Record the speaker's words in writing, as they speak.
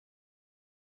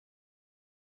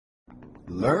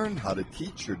Learn how to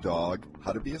teach your dog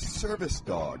how to be a service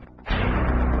dog.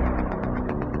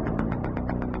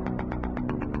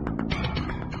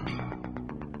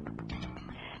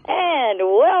 And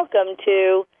welcome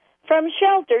to From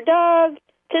Shelter Dog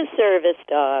to Service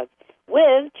Dog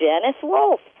with Janice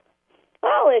Wolf.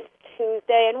 Well, it's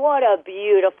Tuesday, and what a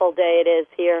beautiful day it is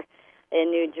here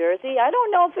in New Jersey. I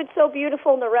don't know if it's so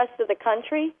beautiful in the rest of the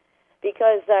country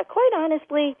because, quite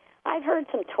honestly, I've heard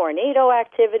some tornado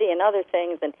activity and other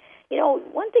things. And, you know,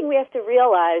 one thing we have to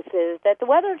realize is that the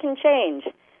weather can change,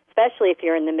 especially if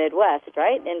you're in the Midwest,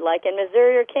 right? And like in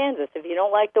Missouri or Kansas, if you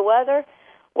don't like the weather,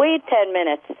 wait 10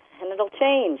 minutes and it'll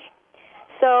change.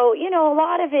 So, you know, a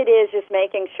lot of it is just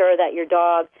making sure that your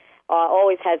dog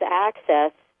always has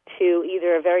access to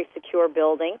either a very secure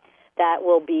building that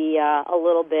will be a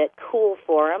little bit cool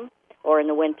for him, or in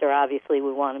the winter, obviously,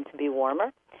 we want him to be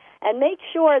warmer. And make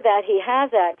sure that he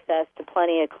has access to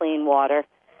plenty of clean water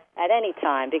at any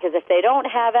time, because if they don't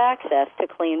have access to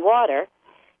clean water,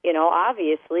 you know,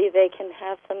 obviously they can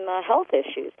have some health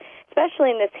issues,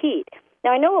 especially in this heat. Now,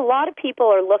 I know a lot of people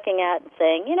are looking at and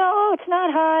saying, you know, oh, it's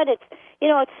not hot, it's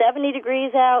 70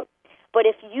 degrees out, but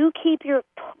if you keep your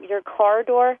car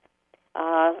door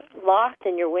locked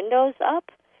and your windows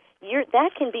up, that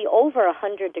can be over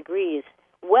 100 degrees.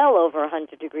 Well over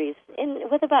 100 degrees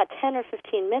with about 10 or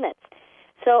 15 minutes.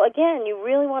 So, again, you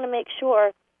really want to make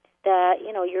sure that,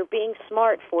 you know, you're being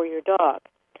smart for your dog.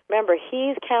 Remember,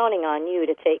 he's counting on you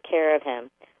to take care of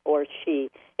him, or she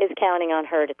is counting on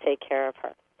her to take care of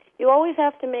her. You always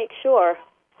have to make sure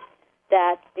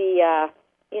that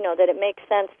that it makes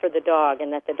sense for the dog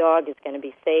and that the dog is going to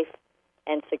be safe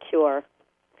and secure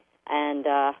and,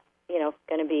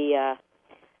 going to be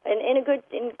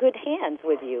in good hands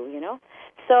with you, you know.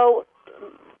 So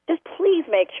just please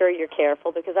make sure you're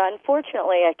careful, because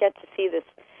unfortunately I get to see this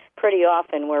pretty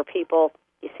often where people,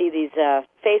 you see these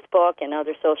Facebook and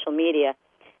other social media,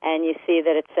 and you see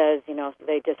that it says, you know,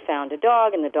 they just found a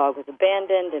dog and the dog was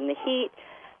abandoned in the heat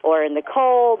or in the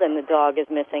cold and the dog is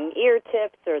missing ear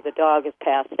tips or the dog is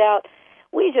passed out.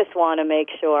 We just want to make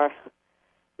sure,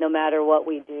 no matter what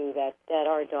we do, that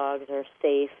our dogs are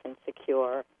safe and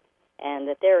secure, and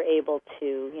that they're able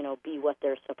to, you know, be what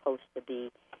they're supposed to be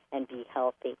and be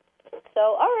healthy. So,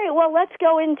 all right, well, let's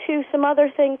go into some other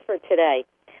things for today.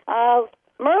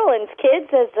 Merlin's Kids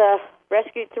has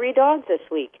rescued 3 dogs this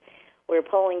week. We're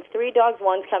pulling 3 dogs.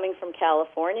 One's coming from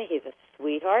California. He's a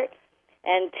sweetheart.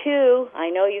 And 2,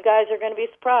 I know you guys are going to be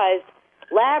surprised,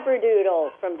 Labradoodles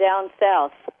from down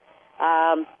south.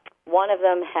 One of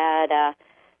them had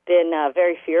been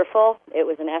very fearful. It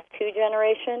was an F2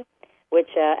 generation, which,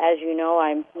 as you know,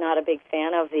 I'm not a big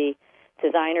fan of the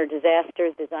designer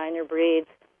disasters, designer breeds.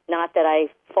 Not that I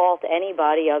fault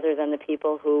anybody other than the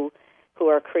people who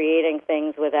are creating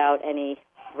things without any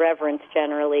reverence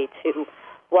generally to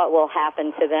what will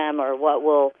happen to them or what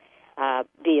will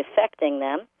be affecting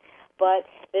them. But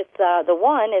it's the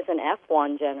one is an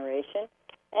F1 generation,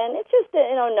 and it's just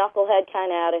knucklehead,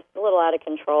 kind of a little out of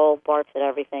control, barks at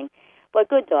everything, but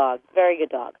good dog, very good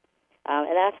dog,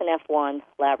 and that's an F1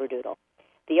 Labradoodle.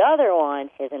 The other one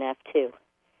is an F2,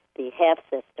 the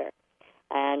half-sister.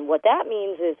 And what that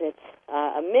means is it's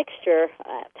a mixture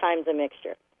times a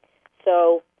mixture.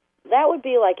 So that would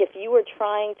be like if you were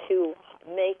trying to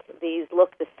make these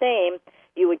look the same,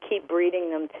 you would keep breeding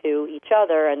them to each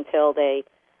other until they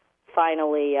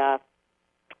finally, had,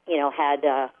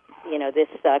 this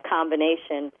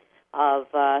combination of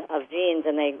genes,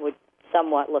 and they would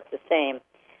somewhat look the same.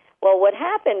 Well, what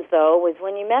happens, though, is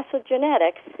when you mess with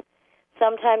genetics,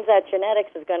 sometimes that genetics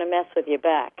is going to mess with you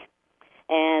back.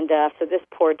 And so this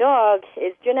poor dog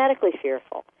is genetically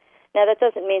fearful. Now, that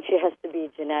doesn't mean she has to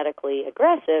be genetically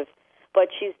aggressive, but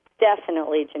she's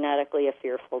definitely genetically a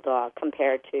fearful dog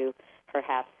compared to her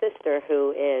half-sister,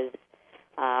 who is,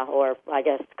 or I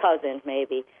guess cousin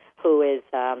maybe, who is,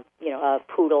 a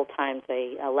poodle times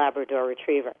a Labrador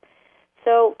retriever.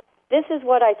 So this is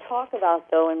what I talk about,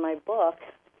 though, in my book,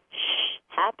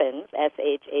 Happens,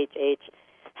 S-H-H-H,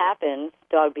 Happens,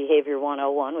 Dog Behavior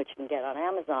 101, which you can get on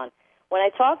Amazon. When I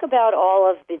talk about all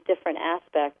of the different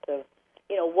aspects of,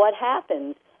 what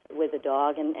happens with a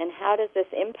dog and how does this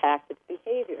impact its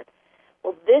behavior,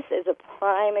 well, this is a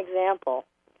prime example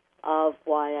of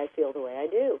why I feel the way I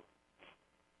do.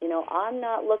 I'm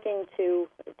not looking to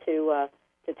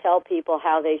tell people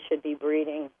how they should be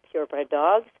breeding purebred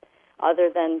dogs, other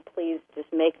than please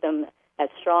just make them as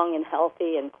strong and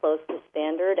healthy and close to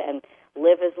standard and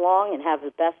live as long and have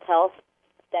the best health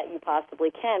that you possibly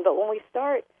can. But when we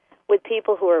start with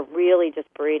people who are really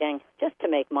just breeding just to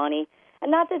make money, and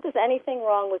not that there's anything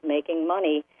wrong with making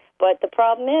money, but the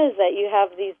problem is that you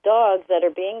have these dogs that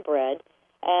are being bred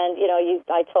And,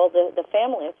 I told the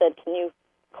family, I said, can you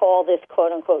call this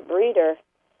quote-unquote breeder?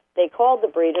 They called the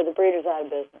breeder's out of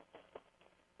business.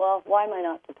 Well, why am I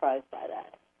not surprised by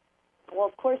that? Well,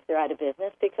 of course they're out of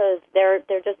business because they're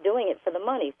just doing it for the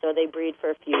money. So they breed for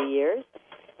a few years,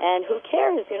 and who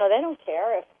cares? They don't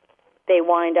care if they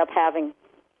wind up having,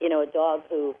 a dog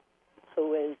who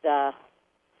is,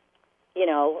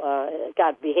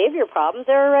 got behavior problems.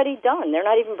 They're already done. They're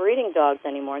not even breeding dogs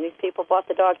anymore. And these people bought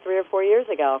the dog 3 or 4 years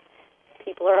ago.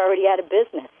 People are already out of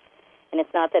business. And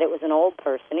it's not that it was an old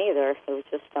person either. It was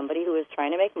just somebody who was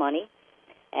trying to make money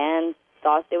and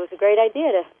thought it was a great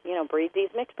idea to, breed these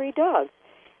mixed breed dogs.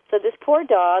 So this poor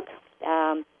dog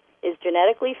is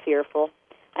genetically fearful,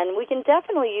 and we can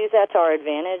definitely use that to our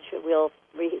advantage. We'll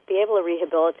be able to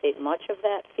rehabilitate much of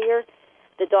that fear.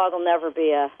 The dog will never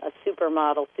be a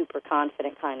supermodel, super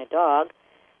confident kind of dog.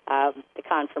 The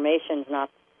conformation's not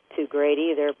too great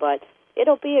either, but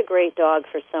it'll be a great dog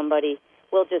for somebody.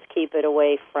 We'll just keep it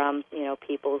away from,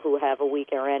 people who have a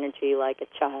weaker energy like a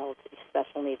child,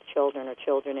 special needs children or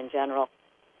children in general.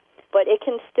 But it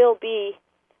can still be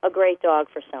a great dog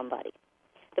for somebody.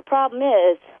 The problem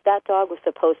is that dog was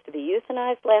supposed to be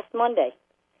euthanized last Monday.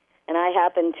 And I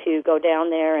happened to go down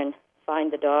there and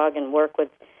find the dog and work with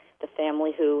the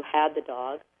family who had the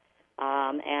dog.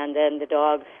 And then the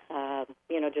dog,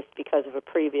 just because of a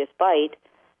previous bite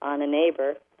on a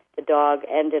neighbor, the dog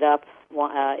ended up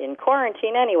in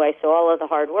quarantine anyway, so all of the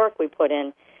hard work we put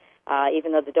in,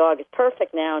 even though the dog is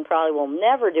perfect now and probably will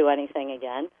never do anything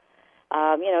again,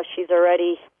 she's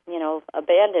already,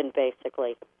 abandoned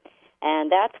basically. And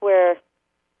that's where,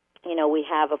 we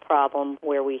have a problem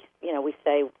where we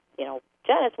say,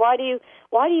 Janice, why do you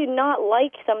not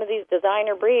like some of these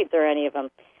designer breeds or any of them?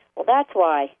 Well, that's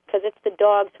why, because it's the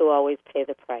dogs who always pay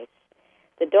the price.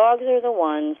 The dogs are the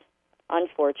ones,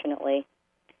 unfortunately,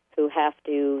 who have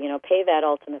to, pay that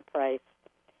ultimate price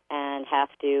and have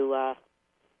to,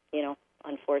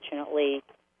 unfortunately,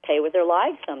 pay with their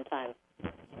lives sometimes.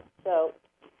 So,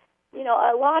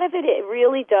 a lot of it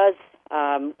really does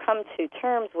come to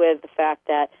terms with the fact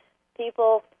that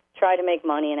people try to make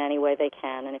money in any way they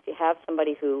can, and if you have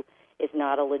somebody who is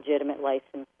not a legitimate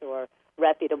licensed or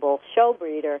reputable show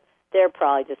breeder, they're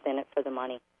probably just in it for the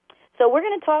money. So we're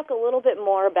going to talk a little bit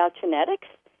more about genetics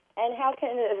and how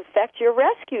can it affect your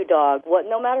rescue dog,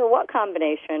 no matter what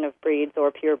combination of breeds or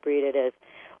pure breed it is.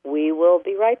 We will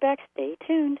be right back. Stay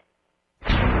tuned.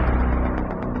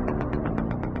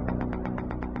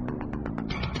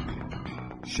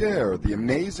 Share the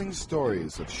amazing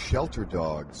stories of shelter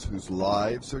dogs whose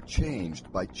lives are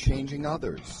changed by changing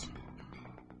others.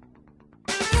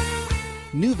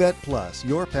 New Vet Plus,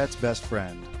 your pet's best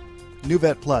friend. New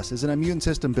Vet Plus is an immune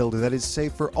system builder that is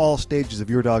safe for all stages of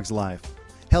your dog's life.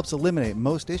 Helps eliminate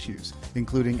most issues,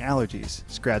 including allergies,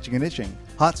 scratching and itching,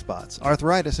 hot spots,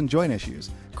 arthritis and joint issues,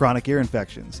 chronic ear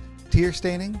infections, tear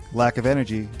staining, lack of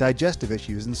energy, digestive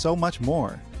issues, and so much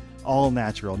more. All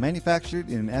natural, manufactured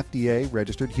in an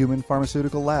FDA-registered human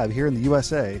pharmaceutical lab here in the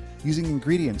USA, using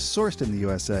ingredients sourced in the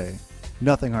USA.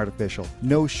 Nothing artificial,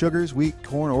 no sugars, wheat,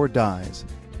 corn, or dyes.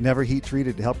 Never heat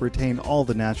treated to help retain all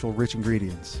the natural rich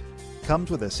ingredients. Comes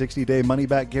with a 60-day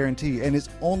money-back guarantee and is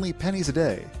only pennies a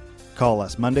day. Call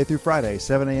us Monday through Friday,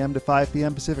 7 a.m. to 5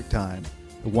 p.m. Pacific Time.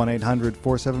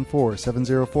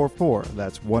 1-800-474-7044.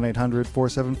 That's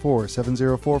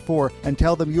 1-800-474-7044. And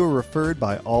tell them you were referred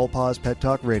by All Paws Pet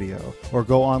Talk Radio. Or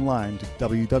go online to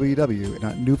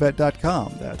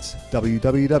www.nuvet.com. That's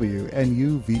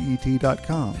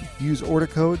www.nuvet.com. Use order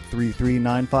code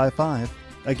 33955.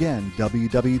 Again,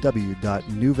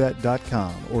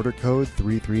 www.nuvet.com. Order code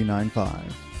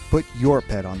 3395. Put your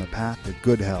pet on the path to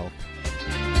good health.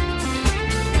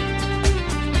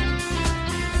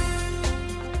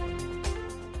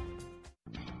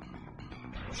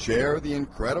 Share the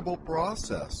incredible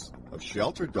process of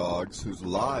shelter dogs whose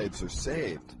lives are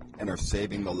saved and are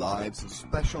saving the lives of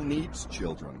special needs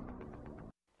children.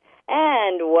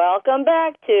 And welcome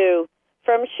back to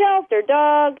From Shelter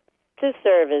Dog to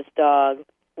Service Dog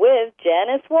with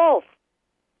Janice Wolf.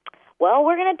 Well,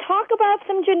 we're going to talk about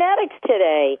some genetics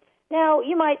today. Now,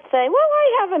 you might say, well,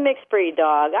 I have a mixed breed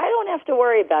dog. I don't have to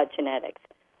worry about genetics.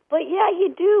 But yeah, you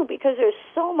do, because there's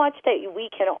so much that we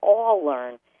can all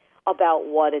learn about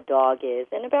what a dog is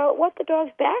and about what the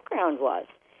dog's background was.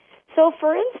 So,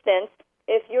 for instance,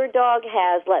 if your dog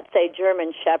has, let's say,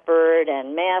 German Shepherd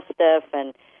and Mastiff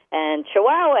and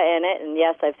Chihuahua in it, and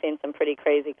yes, I've seen some pretty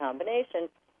crazy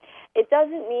combinations, it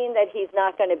doesn't mean that he's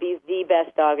not going to be the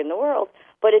best dog in the world,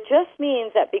 but it just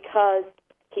means that because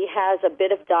he has a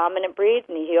bit of dominant breed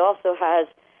and he also has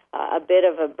a bit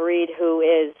of a breed who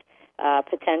is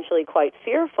potentially quite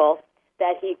fearful,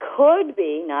 that he could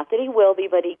be, not that he will be,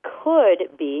 but he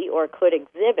could be or could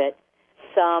exhibit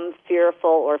some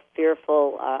fearful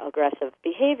aggressive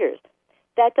behaviors.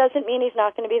 That doesn't mean he's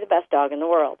not going to be the best dog in the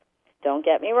world. Don't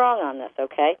get me wrong on this,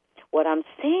 okay? What I'm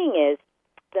saying is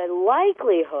the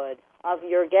likelihood of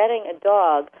you're getting a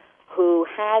dog who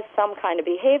has some kind of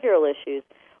behavioral issues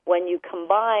when you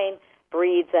combine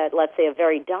breeds that, let's say, a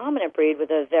very dominant breed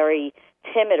with a very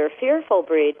timid or fearful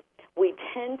breed, we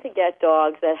tend to get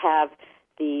dogs that have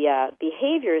the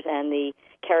behaviors and the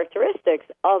characteristics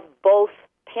of both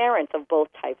parents of both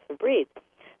types of breeds.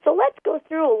 So let's go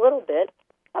through a little bit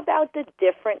about the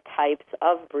different types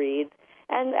of breeds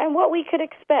and what we could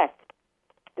expect.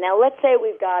 Now, let's say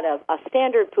we've got a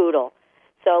standard poodle.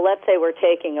 So let's say we're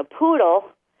taking a poodle,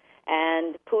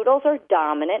 and poodles are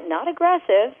dominant, not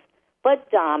aggressive,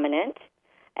 but dominant.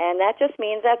 And that just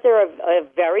means that they're a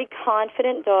very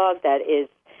confident dog that is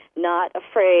not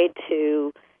afraid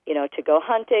to go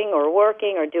hunting or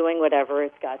working or doing whatever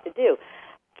it's got to do.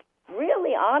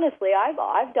 Really, honestly,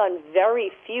 I've done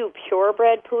very few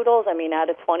purebred poodles. I mean, out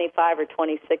of 25 or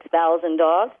 26,000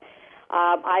 dogs,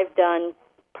 I've done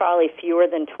probably fewer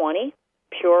than 20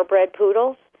 purebred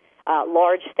poodles,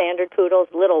 large standard poodles,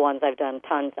 little ones I've done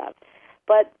tons of.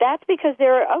 But that's because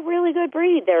they're a really good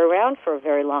breed. They're around for a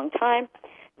very long time.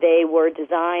 They were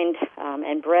designed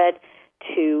and bred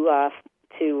to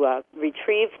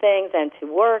retrieve things and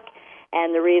to work.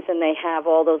 And the reason they have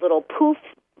all those little poofs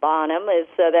on them is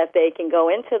so that they can go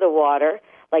into the water,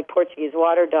 like Portuguese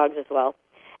water dogs as well.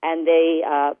 And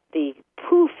the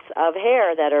poofs of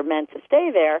hair that are meant to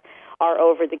stay there are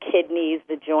over the kidneys,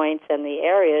 the joints, and the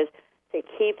areas to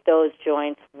keep those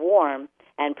joints warm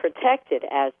and protected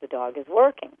as the dog is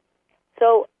working.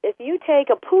 So if you take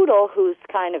a poodle who's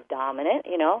kind of dominant,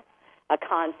 a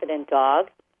confident dog,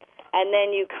 and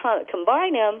then you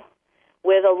combine him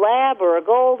with a lab or a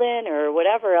golden or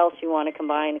whatever else you want to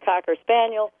combine, a cocker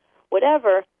spaniel,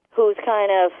 whatever, who's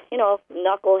kind of,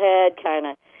 knucklehead, kind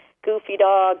of goofy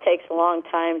dog, takes a long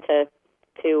time to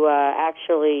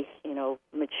actually,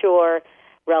 mature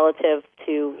relative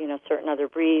to, certain other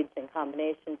breeds and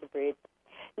combinations of breeds.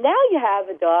 Now you have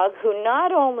a dog who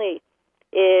not only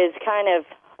is kind of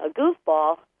a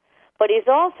goofball, but he's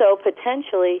also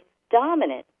potentially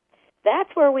dominant.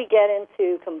 That's where we get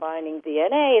into combining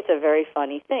DNA. It's a very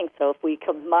funny thing. So if we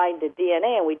combine the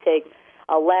DNA and we take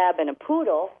a lab and a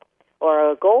poodle,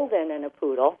 or a golden and a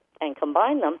poodle, and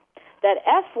combine them, that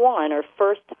F1, or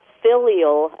first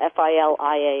filial,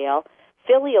 F-I-L-I-A-L,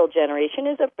 filial generation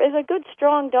is a good,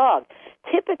 strong dog.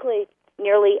 Typically,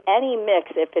 nearly any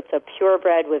mix, if it's a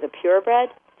purebred with a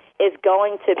purebred, is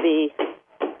going to be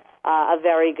a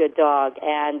very good dog.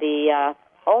 And the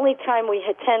only time we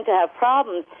tend to have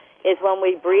problems is when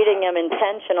we're breeding them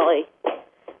intentionally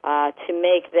to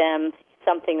make them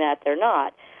something that they're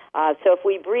not. So if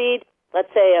we breed,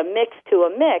 let's say, a mix to a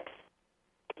mix,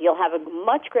 you'll have a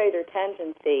much greater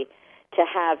tendency to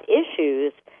have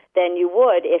issues than you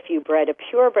would if you bred a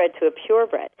purebred to a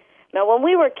purebred. Now, when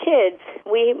we were kids,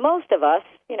 most of us,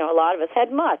 a lot of us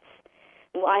had mutts.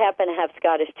 I happen to have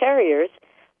Scottish Terriers,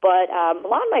 but a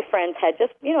lot of my friends had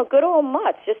just, good old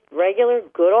mutts, just regular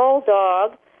good old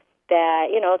dog that,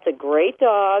 it's a great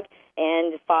dog,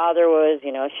 and the father was,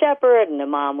 a shepherd, and the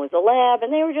mom was a lab,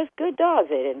 and they were just good dogs.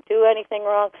 They didn't do anything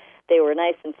wrong. They were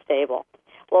nice and stable.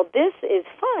 Well, this is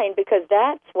fine because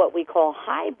that's what we call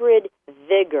hybrid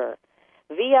vigor,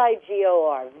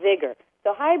 V-I-G-O-R, vigor.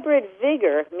 So hybrid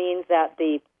vigor means that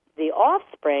the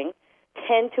offspring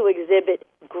tend to exhibit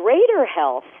greater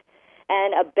health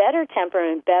and a better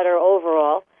temperament, better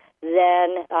overall,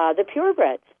 than the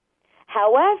purebreds.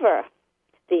 However,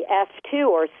 the F2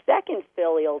 or second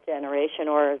filial generation,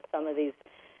 or some of these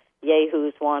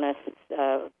yahoos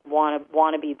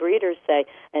wannabe breeders say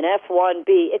an F1B,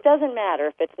 it doesn't matter.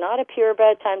 If it's not a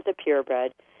purebred times a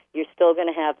purebred, you're still going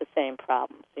to have the same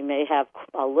problems. You may have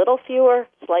a little fewer,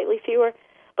 slightly fewer,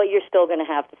 but you're still going to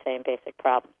have the same basic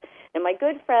problems. And my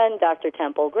good friend, Dr.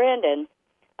 Temple Grandin,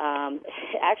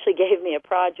 actually gave me a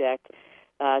project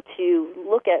to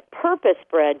look at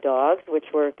purpose-bred dogs, which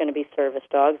were going to be service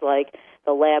dogs, like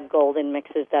the Lab Golden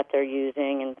mixes that they're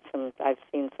using, and I've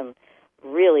seen some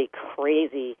really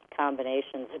crazy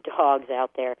combinations of dogs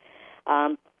out there.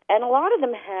 And a lot of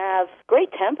them have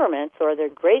great temperaments, or they're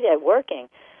great at working.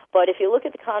 But if you look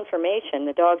at the conformation,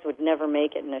 the dogs would never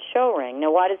make it in a show ring.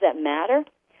 Now, why does that matter?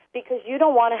 Because you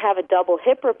don't want to have a double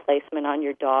hip replacement on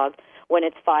your dog when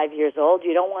it's 5 years old.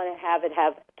 You don't want to have it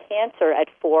have cancer at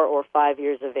 4 or 5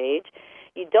 years of age.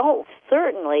 You don't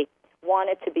certainly want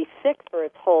it to be sick for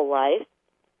its whole life.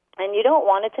 And you don't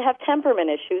want it to have temperament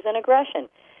issues and aggression.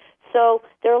 So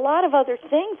there are a lot of other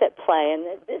things at play,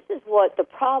 and this is what the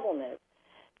problem is.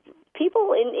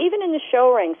 People, even in the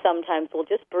show ring, sometimes will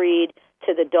just breed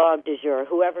to the dog du jour,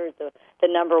 whoever the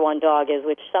number one dog is,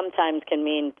 which sometimes can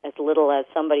mean as little as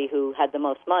somebody who had the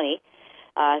most money.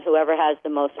 Whoever has the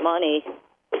most money,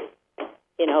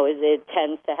 it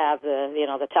tends to have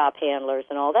the top handlers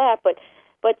and all that. But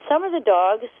some of the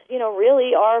dogs,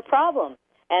 really are a problem,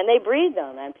 and they breed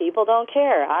them, and people don't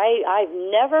care. I've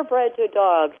never bred to a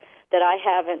dog that I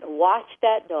haven't watched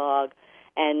that dog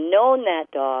and known that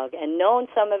dog and known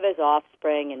some of his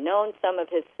offspring and known some of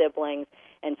his siblings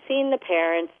and seen the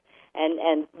parents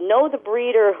and know the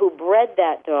breeder who bred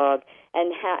that dog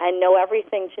and know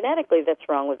everything genetically that's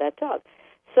wrong with that dog.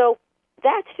 So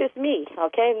that's just me,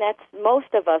 okay? And that's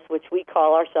most of us, which we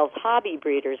call ourselves hobby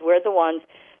breeders. We're the ones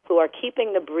who are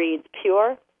keeping the breeds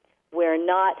pure. We're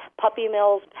not puppy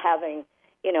mills having,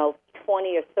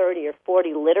 20 or 30 or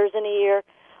 40 litters in a year.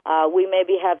 We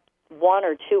maybe have 1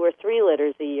 or 2 or 3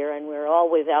 litters a year, and we're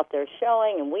always out there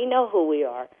showing, and we know who we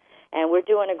are. And we're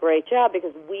doing a great job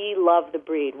because we love the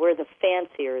breed. We're the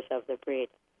fanciers of the breed.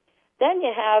 Then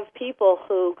you have people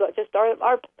who just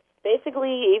are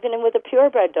basically, even with a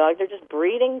purebred dog, they're just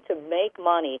breeding to make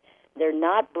money. They're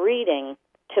not breeding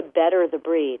to better the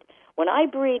breed. When I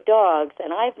breed dogs,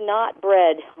 and I've not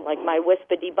bred, like my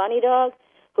Wispy Bunny dog,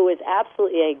 who is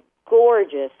absolutely a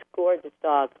gorgeous, gorgeous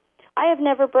dog, I have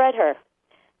never bred her.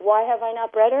 Why have I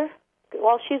not bred her?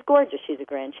 Well, she's gorgeous. She's a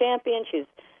grand champion. She's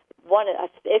one,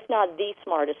 if not the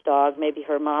smartest dog. Maybe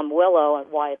her mom, Willow,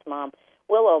 Wyatt's mom,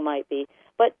 Willow, might be.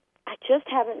 But I just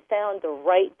haven't found the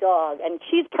right dog. And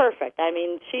she's perfect. I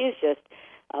mean, she's just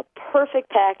a perfect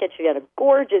package. She got a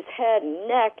gorgeous head and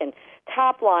neck and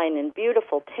top line and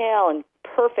beautiful tail and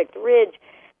perfect ridge,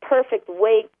 perfect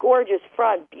weight, gorgeous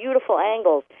front, beautiful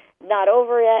angles, not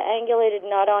over-angulated,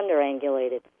 not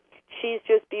under-angulated. She's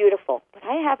just beautiful. But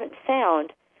I haven't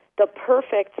found the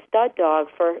perfect stud dog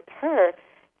for her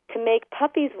to make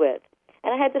puppies with.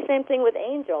 And I had the same thing with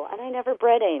Angel, and I never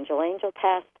bred Angel. Angel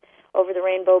passed over the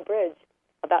Rainbow Bridge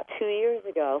about 2 years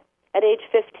ago at age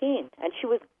 15, and she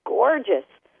was gorgeous.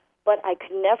 But I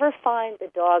could never find the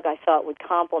dog I thought would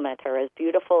complement her, as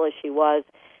beautiful as she was,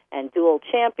 and dual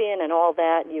champion and all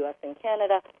that, U.S. and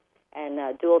Canada,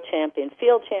 and dual champion,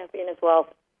 field champion as well.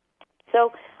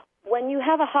 So when you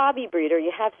have a hobby breeder,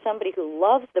 you have somebody who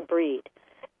loves the breed.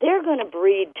 They're going to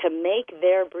breed to make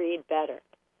their breed better,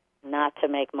 not to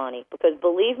make money. Because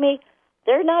believe me,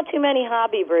 there are not too many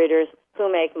hobby breeders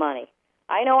who make money.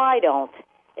 I know I don't.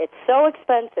 It's so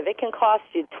expensive. It can cost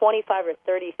you $25,000 or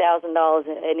 $30,000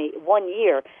 in 1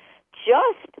 year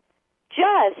just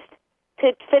to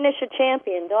finish a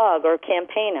champion dog or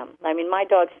campaign them. I mean, my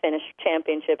dogs finish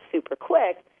championships super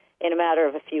quick in a matter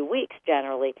of a few weeks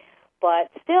generally. But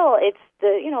still, it's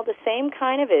the same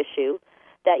kind of issue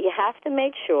that you have to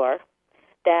make sure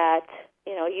that,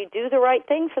 you do the right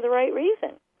thing for the right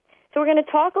reason. So we're going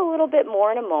to talk a little bit more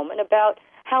in a moment about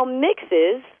how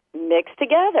mixes mix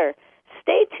together.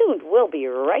 Stay tuned. We'll be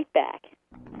right back.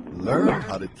 Learn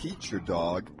how to teach your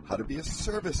dog how to be a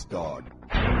service dog.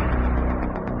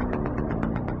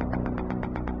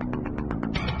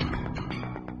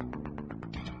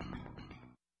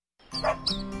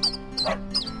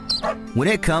 When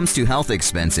it comes to health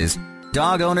expenses,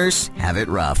 dog owners have it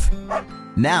rough.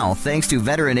 Now, thanks to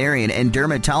veterinarian and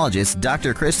dermatologist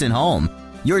Dr. Kristen Holm,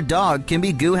 your dog can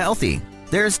be goo healthy.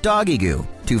 There's Doggy Goo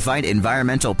to fight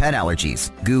environmental pet allergies,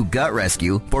 Goo Gut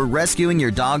Rescue for rescuing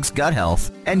your dog's gut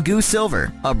health, and Goo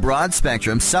Silver, a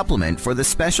broad-spectrum supplement for the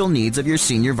special needs of your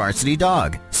senior varsity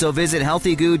dog. So visit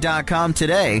healthygoo.com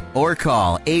today or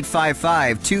call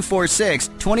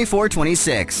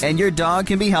 855-246-2426 and your dog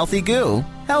can be healthy goo,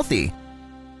 healthy.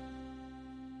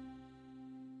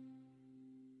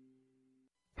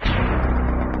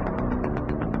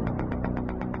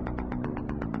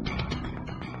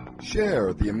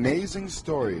 Share the amazing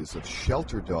stories of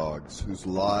shelter dogs whose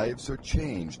lives are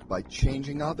changed by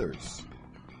changing others.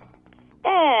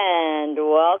 And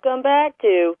welcome back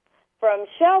to From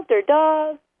Shelter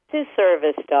Dog to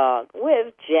Service Dog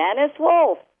with Janice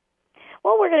Wolf.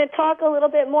 Well, we're going to talk a little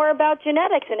bit more about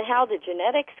genetics and how the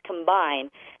genetics combine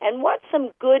and what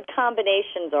some good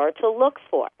combinations are to look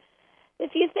for.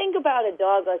 If you think about a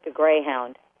dog like a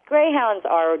greyhound, greyhounds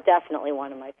are definitely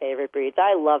one of my favorite breeds.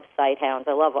 I love sight hounds.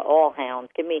 I love all hounds.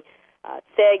 Give me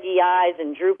saggy eyes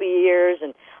and droopy ears,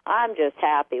 and I'm just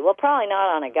happy. Well, probably not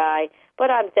on a guy, but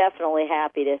I'm definitely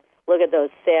happy to look at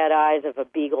those sad eyes of a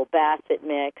Beagle Basset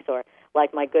mix, or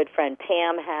like my good friend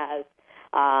Pam has,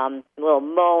 little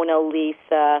Mona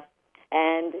Lisa,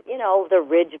 and, the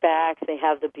Ridgebacks. They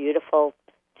have the beautiful,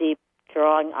 deep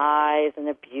strong eyes and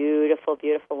the beautiful,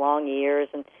 beautiful long ears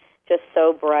and just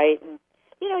so bright. And,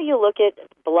 you look at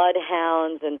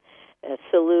bloodhounds and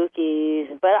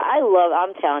Salukis, but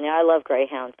I'm telling you, I love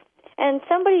greyhounds. And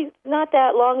somebody not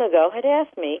that long ago had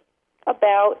asked me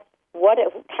about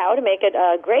how to make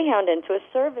a greyhound into a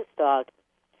service dog.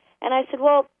 And I said,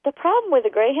 well, the problem with a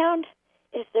greyhound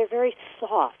is they're very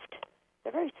soft.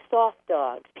 They're very soft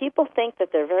dogs. People think that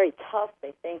they're very tough.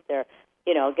 They think they're,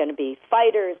 going to be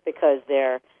fighters because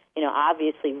they're,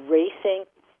 obviously racing.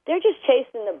 They're just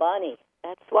chasing the bunny.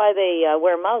 That's why they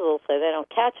wear muzzles, so they don't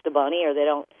catch the bunny or they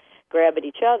don't grab at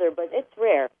each other, but it's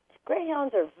rare.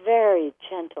 Greyhounds are very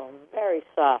gentle, very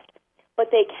soft,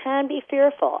 but they can be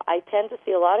fearful. I tend to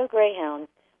see a lot of greyhounds.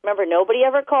 Remember, nobody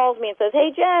ever calls me and says, hey,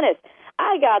 Janice,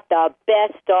 I got the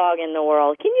best dog in the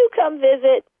world. Can you come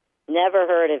visit? Never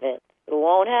heard of it. It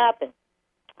won't happen.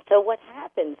 So what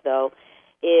happens, though,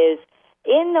 is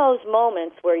in those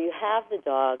moments where you have the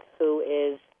dog who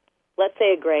is, let's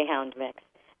say, a greyhound mix,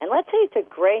 and let's say it's a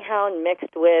greyhound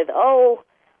mixed with,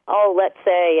 let's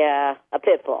say a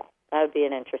pit bull. That would be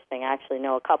an interesting. I actually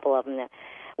know a couple of them now.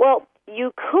 Well,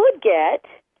 you could get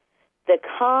the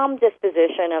calm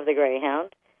disposition of the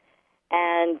greyhound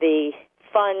and the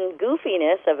fun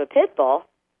goofiness of a pit bull,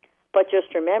 but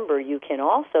just remember, you can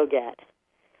also get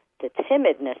the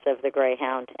timidness of the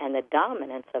greyhound and the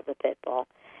dominance of the pit bull.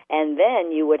 And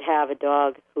then you would have a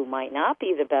dog who might not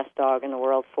be the best dog in the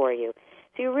world for you.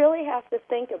 So you really have to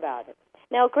think about it.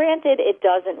 Now, granted, it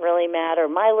doesn't really matter.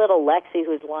 My little Lexi,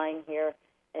 who's lying here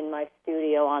in my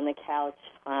studio on the couch,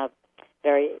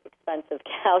 very expensive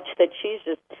couch that she's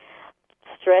just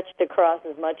stretched across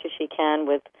as much as she can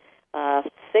with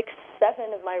 6,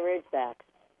 7 of my Ridgebacks.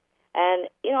 And,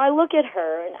 I look at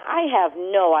her, and I have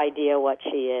no idea what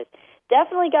she is.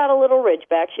 Definitely got a little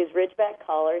Ridgeback. She's Ridgeback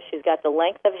color. She's got the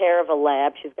length of hair of a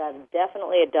lab. She's got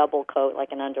definitely a double coat,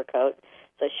 like an undercoat.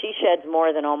 So she sheds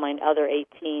more than all my other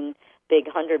 18 big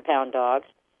 100-pound dogs.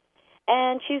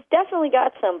 And she's definitely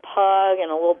got some pug and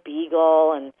a little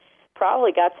beagle and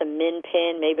probably got some min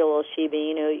pin, maybe a little Shiba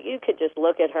Inu. You could just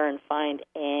look at her and find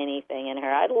anything in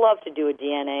her. I'd love to do a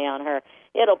DNA on her.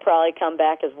 It'll probably come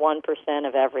back as 1%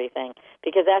 of everything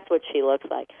because that's what she looks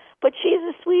like. But she's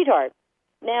a sweetheart.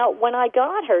 Now, when I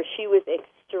got her, she was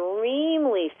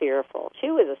extremely fearful.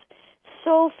 She was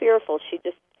so fearful. She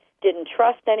just didn't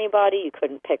trust anybody. You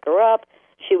couldn't pick her up.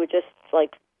 She would just,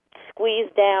 squeeze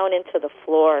down into the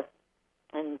floor,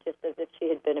 and just as if she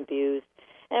had been abused.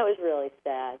 And it was really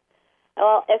sad.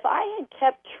 Well, if I had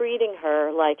kept treating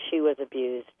her like she was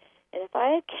abused, and if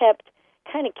I had kept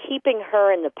kind of keeping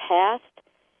her in the past,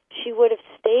 she would have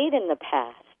stayed in the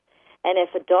past. And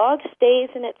if a dog stays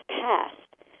in its past,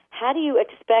 how do you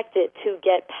expect it to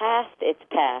get past its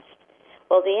past?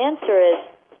 Well, the answer is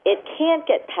it can't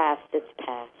get past its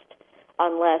past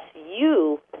unless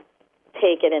you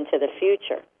take it into the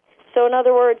future. So in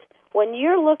other words, when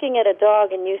you're looking at a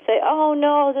dog and you say, oh,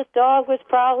 no, this dog was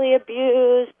probably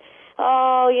abused.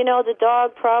 Oh, the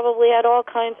dog probably had all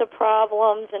kinds of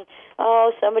problems. And,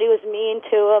 oh, somebody was mean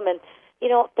to him. And,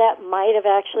 that might have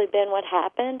actually been what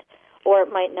happened, or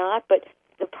it might not. But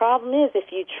the problem is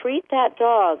if you treat that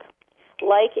dog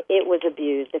like it was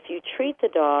abused, if you treat the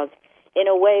dog in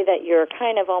a way that you're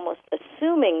kind of almost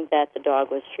assuming that the dog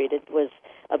was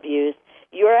abused,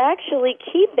 you're actually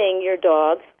keeping your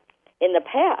dog in the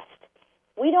past.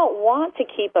 We don't want to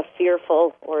keep a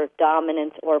fearful or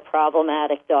dominant or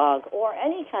problematic dog or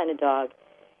any kind of dog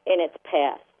in its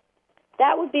past.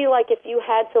 That would be like if you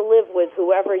had to live with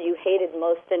whoever you hated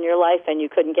most in your life and you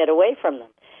couldn't get away from them.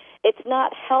 It's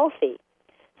not healthy.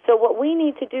 So what we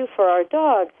need to do for our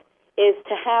dogs is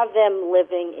to have them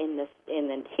living in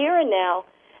the here and now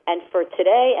and for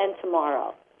today and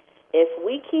tomorrow. If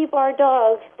we keep our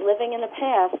dogs living in the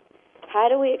past, how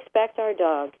do we expect our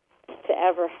dog to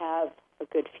ever have a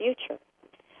good future?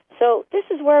 So this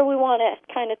is where we want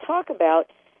to kind of talk about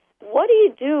what do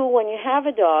you do when you have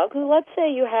a dog who, let's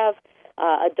say you have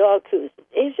a dog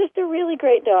he's just a really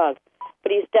great dog,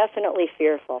 but he's definitely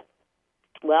fearful.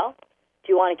 Well,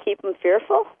 do you want to keep him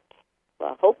fearful? Well,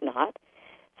 I hope not.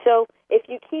 So if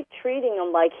you keep treating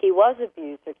him like he was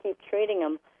abused or keep treating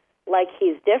him like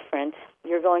he's different,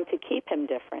 you're going to keep him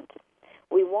different.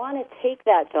 We want to take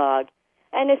that dog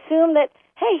and assume that,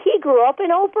 hey, he grew up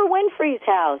in Oprah Winfrey's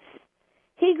house.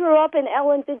 He grew up in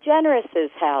Ellen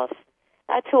DeGeneres' house.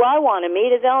 That's who I want to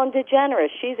meet is Ellen DeGeneres.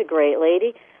 She's a great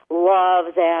lady,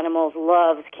 loves animals,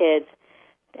 loves kids.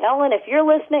 Ellen, if you're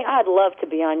listening, I'd love to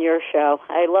be on your show.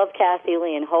 I love Kathy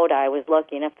Lee and Hoda. I was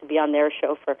lucky enough to be on their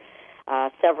show for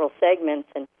several segments,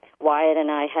 and Wyatt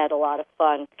and I had a lot of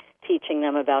fun teaching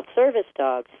them about service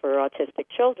dogs for autistic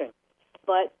children.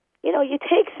 But You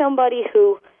take somebody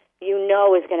who you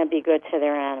know is going to be good to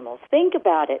their animals. Think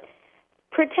about it.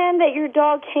 Pretend that your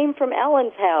dog came from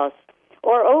Ellen's house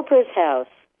or Oprah's house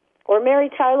or Mary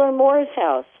Tyler Moore's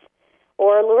house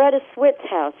or Loretta Swit's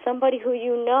house, somebody who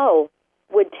you know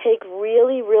would take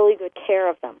really, really good care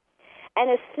of them. And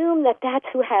assume that that's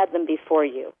who had them before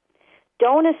you.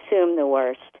 Don't assume the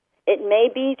worst. It may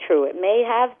be true. It may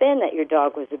have been that your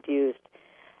dog was abused.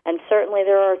 And certainly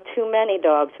there are too many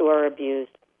dogs who are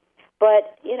abused.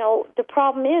 But, the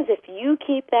problem is if you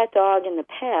keep that dog in the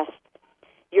past,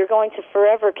 you're going to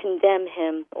forever condemn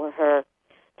him or her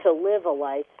to live a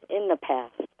life in the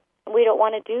past. And we don't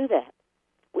want to do that.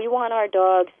 We want our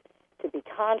dogs to be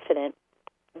confident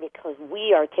because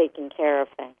we are taking care of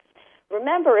things.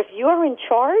 Remember, if you're in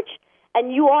charge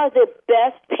and you are the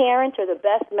best parent or the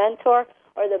best mentor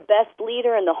or the best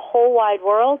leader in the whole wide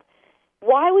world,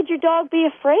 why would your dog be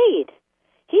afraid?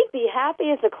 He'd be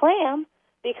happy as a clam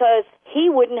because he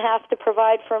wouldn't have to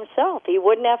provide for himself. He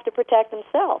wouldn't have to protect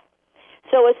himself.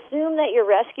 So assume that your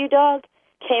rescue dog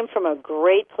came from a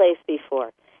great place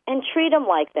before and treat him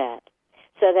like that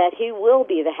so that he will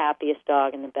be the happiest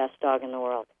dog and the best dog in the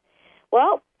world.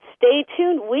 Well, stay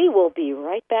tuned. We will be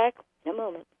right back in a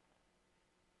moment.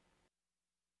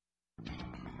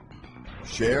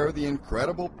 Share the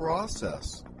incredible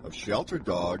process of shelter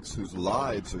dogs whose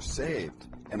lives are saved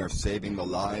and are saving the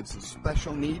lives of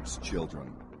special needs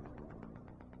children.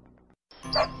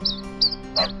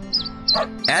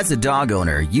 As a dog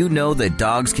owner, you know that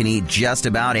dogs can eat just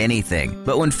about anything.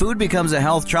 But when food becomes a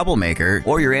health troublemaker,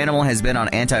 or your animal has been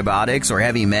on antibiotics or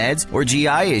heavy meds, or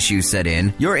GI issues set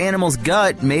in, your animal's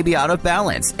gut may be out of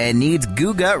balance and needs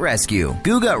Goo Gut Rescue.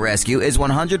 Goo Gut Rescue is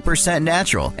 100%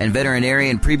 natural and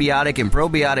veterinarian prebiotic and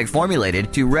probiotic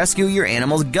formulated to rescue your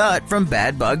animal's gut from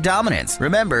bad bug dominance.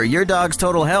 Remember, your dog's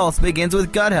total health begins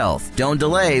with gut health. Don't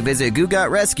delay. Visit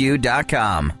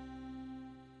GooGutRescue.com.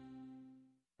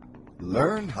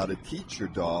 Learn how to teach your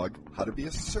dog how to be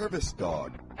a service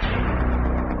dog.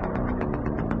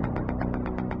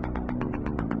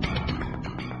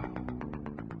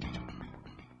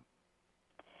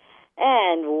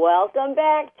 And welcome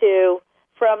back to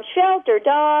From Shelter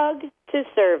Dog to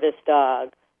Service Dog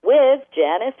with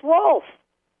Janice Wolf.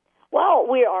 Well,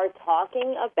 we are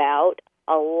talking about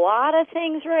a lot of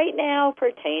things right now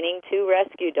pertaining to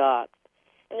rescue dogs.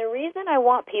 And the reason I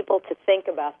want people to think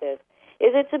about this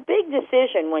is it's a big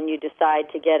decision when you decide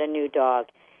to get a new dog.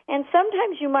 And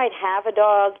sometimes you might have a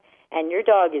dog, and your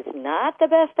dog is not the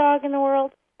best dog in the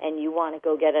world, and you want to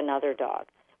go get another dog.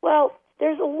 Well,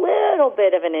 there's a little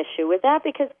bit of an issue with that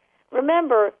because,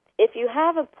 remember, if you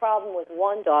have a problem with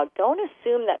one dog, don't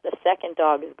assume that the second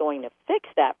dog is going to fix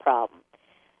that problem.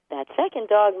 That second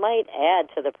dog might add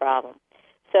to the problem.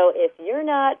 So if you're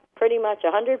not pretty much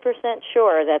 100%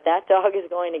 sure that that dog is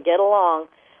going to get along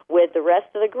with the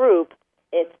rest of the group,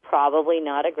 it's probably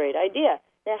not a great idea.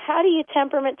 Now, how do you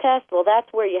temperament test? Well,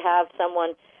 that's where you have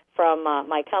someone from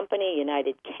my company,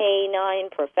 United Canine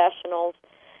Professionals,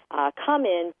 come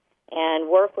in and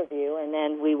work with you, and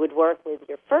then we would work with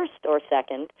your first or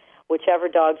second, whichever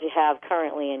dogs you have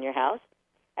currently in your house,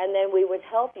 and then we would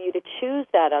help you to choose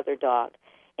that other dog.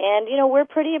 And, we're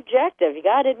pretty objective, you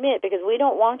got to admit, because we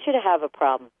don't want you to have a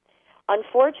problem.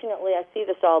 Unfortunately, I see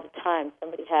this all the time.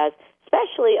 Somebody has,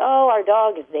 especially, our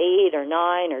dog is 8 or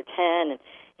 9 or 10, and,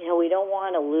 we don't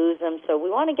want to lose them, so we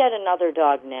want to get another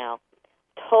dog now.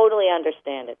 Totally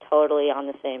understand it, totally on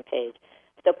the same page.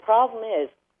 The problem is,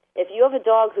 if you have a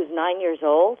dog who's 9 years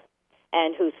old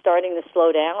and who's starting to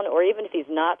slow down, or even if he's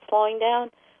not slowing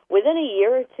down, within a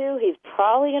year or two, he's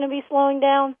probably going to be slowing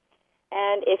down.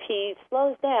 And if he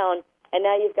slows down, and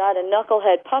now you've got a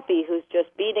knucklehead puppy who's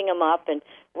just beating him up and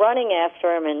running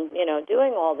after him and,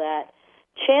 doing all that,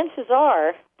 chances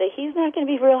are that he's not going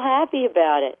to be real happy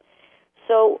about it.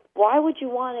 So why would you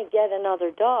want to get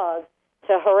another dog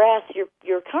to harass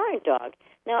your current dog?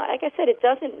 Now, like I said, it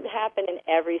doesn't happen in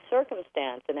every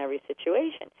circumstance, in every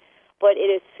situation. But it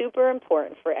is super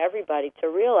important for everybody to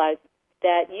realize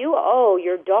that you owe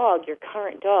your dog, your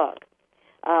current dog,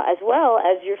 as well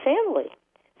as your family.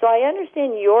 So I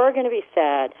understand you're going to be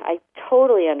sad. I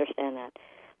totally understand that.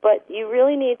 But you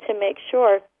really need to make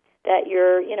sure that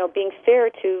you're, being fair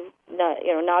to,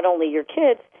 not only your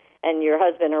kids and your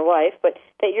husband or wife, but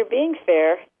that you're being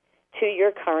fair to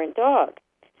your current dog.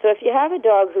 So if you have a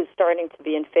dog who's starting to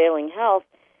be in failing health,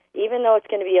 even though it's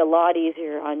going to be a lot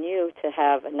easier on you to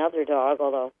have another dog,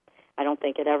 although I don't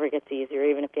think it ever gets easier,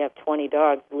 even if you have 20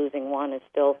 dogs, losing one is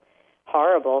still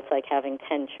horrible. It's like having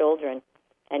 10 children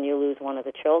and you lose one of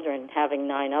the children. Having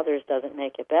 9 others doesn't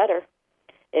make it better.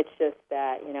 It's just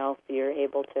that, you're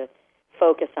able to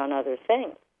focus on other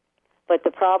things. But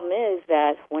the problem is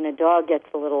that when a dog gets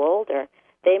a little older,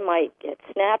 they might get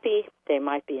snappy, they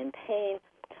might be in pain.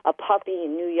 A puppy, a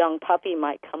new young puppy,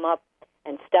 might come up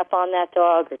and step on that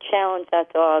dog or challenge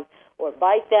that dog or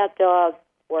bite that dog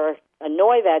or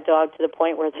annoy that dog to the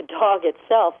point where the dog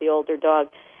itself, the older dog,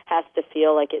 has to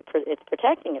feel like it's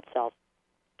protecting itself.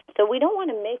 So we don't want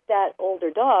to make that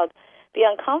older dog be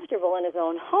uncomfortable in his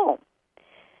own home.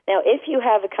 Now, if you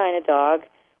have a kind of dog,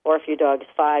 or if your dog is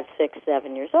 5, 6,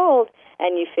 7 years old,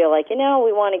 and you feel like, we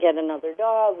want to get another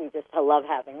dog, we just love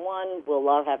having one, we'll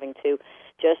love having two,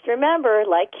 just remember,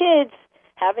 like kids,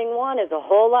 having one is a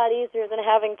whole lot easier than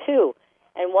having two.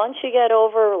 And once you get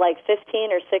over like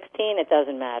 15 or 16, it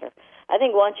doesn't matter. I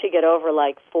think once you get over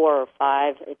like 4 or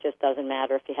 5, it just doesn't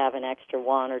matter if you have an extra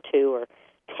 1 or 2 or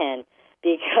 10,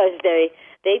 because they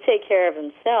take care of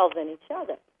themselves and each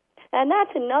other. And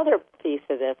that's another piece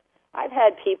of this. I've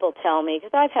had people tell me,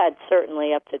 because I've had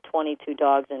certainly up to 22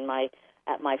 dogs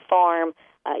at my farm.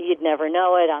 You'd never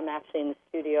know it. I'm actually in the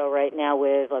studio right now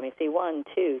with, 1,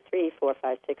 2, 3, 4,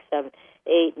 5, 6, 7,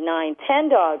 8, 9, 10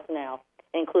 dogs now,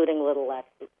 including little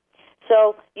Lexi.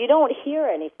 So you don't hear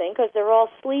anything because they're all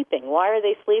sleeping. Why are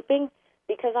they sleeping?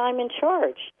 Because I'm in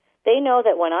charge. They know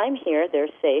that when I'm here,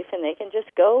 they're safe, and they can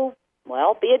just go,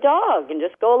 be a dog and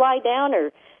just go lie down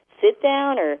or sit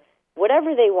down or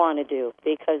whatever they want to do,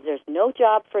 because there's no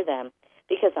job for them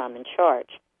because I'm in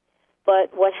charge.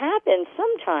 But what happens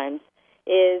sometimes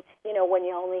is, when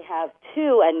you only have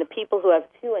 2 and the people who have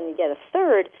 2 and you get a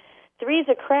third, 3's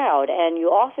a crowd, and you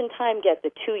oftentimes get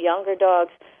the 2 younger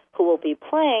dogs who will be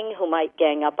playing, who might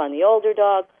gang up on the older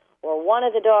dog, or one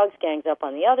of the dogs gangs up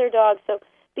on the other dog. So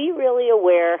be really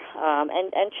aware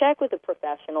and check with a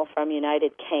professional from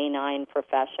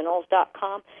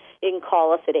UnitedCanineProfessionals.com. You can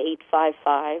call us at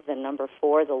 855, the number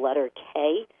 4, the letter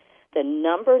K, the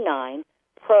number 9,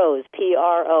 PROS,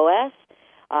 P-R-O-S.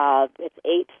 It's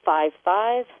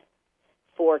 855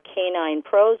 for Canine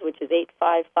Pros, which is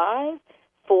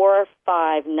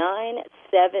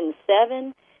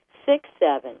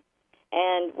 855-459-7767.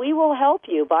 And we will help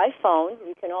you by phone.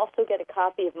 You can also get a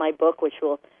copy of my book, which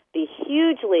will be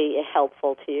hugely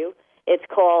helpful to you. It's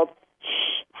called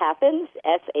Shh Happens,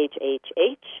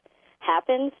 S-H-H-H,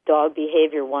 Happens, Dog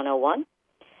Behavior 101.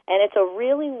 And it's a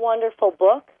really wonderful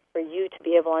book for you to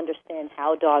be able to understand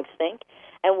how dogs think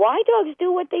and why dogs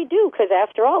do what they do, because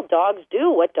after all, dogs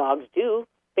do what dogs do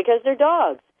because they're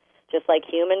dogs, just like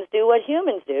humans do what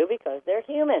humans do because they're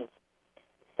humans.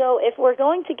 So if we're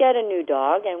going to get a new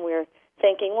dog and we're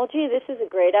thinking, this is a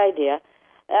great idea,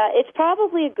 it's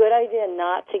probably a good idea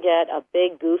not to get a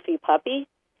big, goofy puppy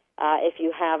if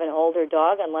you have an older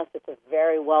dog, unless it's a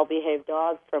very well-behaved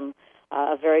dog from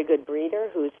a very good breeder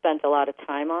who's spent a lot of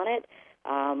time on it.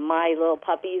 My little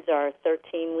puppies are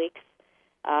 13 weeks,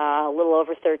 a little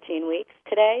over 13 weeks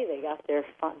today. They got their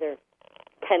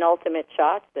penultimate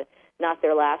shots, not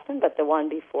their last one, but the one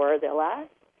before their last.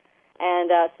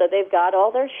 And so they've got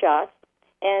all their shots.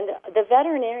 And the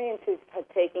veterinarians who've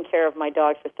taken care of my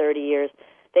dogs for 30 years,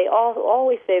 they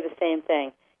always say the same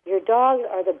thing. Your dogs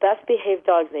are the best behaved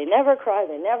dogs. They never cry.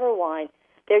 They never whine.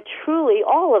 They're truly,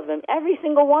 all of them, every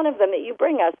single one of them that you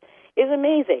bring us is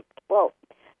amazing. Well,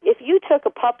 if you took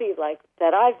a puppy like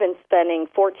that, I've been spending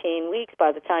 14 weeks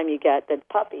by the time you get the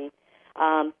puppy,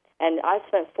 and I've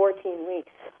spent 14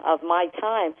 weeks of my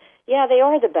time. Yeah, they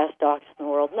are the best dogs in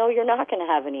the world. No, you're not going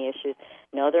to have any issues.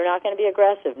 No, they're not going to be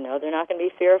aggressive. No, they're not going to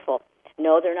be fearful.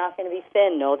 No, they're not going to be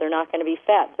thin. No, they're not going to be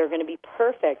fat. They're going to be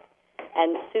perfect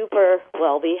and super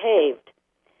well-behaved.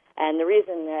 And the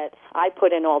reason that I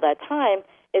put in all that time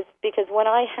is because when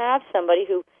I have somebody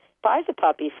who buys a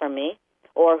puppy from me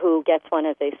or who gets one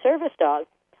as a service dog,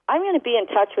 I'm going to be in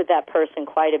touch with that person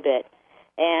quite a bit.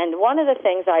 And one of the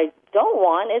things I don't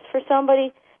want is for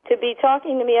somebody to be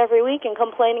talking to me every week and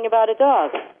complaining about a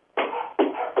dog.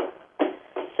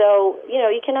 So,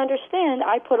 you can understand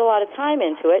I put a lot of time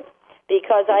into it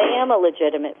because I am a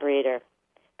legitimate breeder,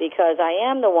 because I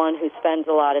am the one who spends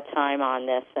a lot of time on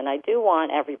this, and I do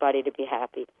want everybody to be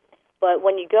happy. But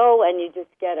when you go and you just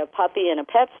get a puppy in a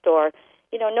pet store,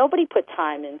 nobody put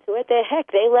time into it.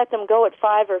 They let them go at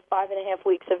 5 or 5.5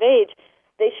 weeks of age.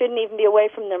 They shouldn't even be away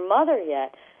from their mother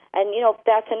yet. And,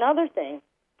 that's another thing.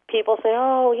 People say,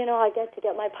 I get to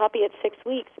get my puppy at 6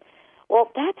 weeks. Well,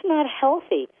 that's not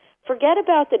healthy. Forget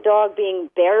about the dog being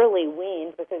barely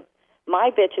weaned, because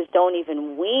my bitches don't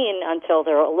even wean until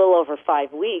they're a little over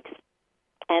 5 weeks,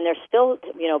 and they're still,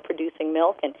 producing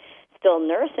milk and still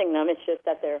nursing them. It's just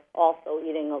that they're also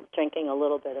drinking a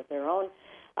little bit of their own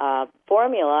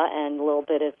formula and a little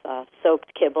bit of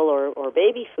soaked kibble or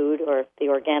baby food or the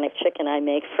organic chicken I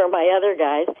make for my other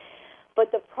guys.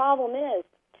 But the problem is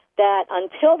that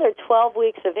until they're 12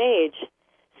 weeks of age,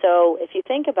 so if you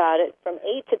think about it, from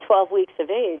 8 to 12 weeks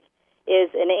of age is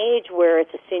an age where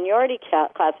it's a seniority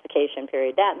classification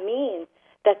period. That means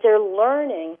that they're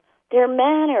learning their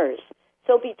manners.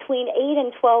 So between 8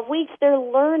 and 12 weeks, they're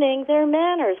learning their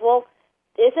manners. Well,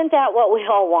 isn't that what we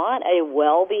all want, a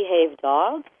well-behaved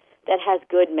dog that has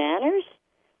good manners?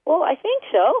 Well, I think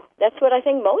so. That's what I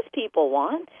think most people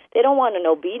want. They don't want an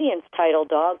obedience title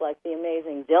dog like the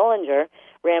amazing Dillinger,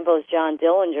 Rambo's John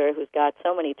Dillinger, who's got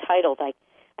so many titles. I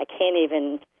can't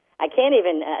even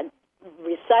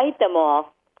recite them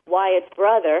all. Wyatt's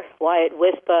brother, Wyatt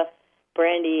Wispa,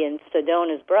 Brandy and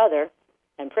Sedona's brother,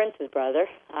 and Prince's brother.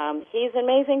 He's an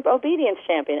amazing obedience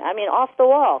champion. I mean, off the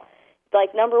wall,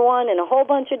 like number one in a whole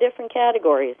bunch of different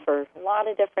categories for a lot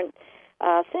of different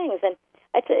things, and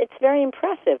it's very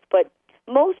impressive. But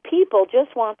most people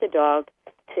just want the dog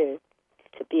to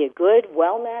be a good,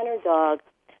 well-mannered dog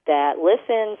that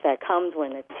listens, that comes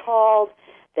when it's called,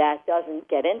 that doesn't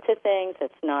get into things,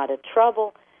 that's not a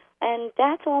trouble, and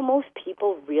that's all most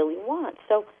people really want.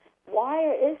 So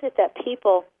why is it that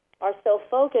people are so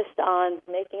focused on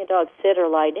making a dog sit or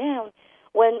lie down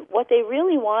when what they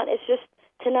really want is just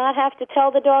to not have to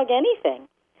tell the dog anything?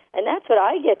 And that's what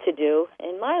I get to do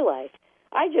in my life.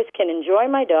 I just can enjoy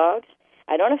my dogs.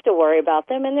 I don't have to worry about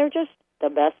them, and they're just the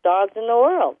best dogs in the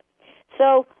world.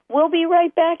 So we'll be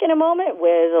right back in a moment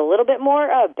with a little bit more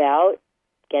about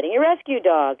getting a rescue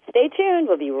dog. Stay tuned.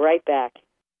 We'll be right back.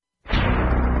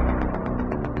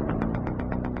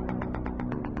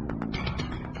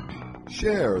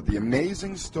 Share the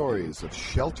amazing stories of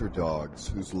shelter dogs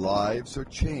whose lives are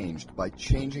changed by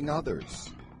changing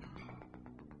others.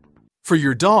 For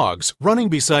your dogs, running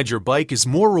beside your bike is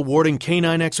more rewarding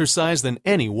canine exercise than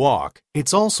any walk.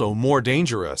 It's also more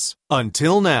dangerous.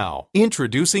 Until now,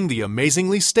 introducing the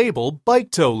amazingly stable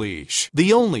Bike Tow Leash,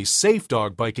 the only safe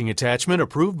dog biking attachment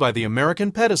approved by the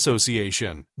American Pet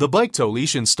Association. The Bike Tow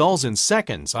Leash installs in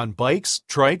seconds on bikes,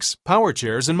 trikes, power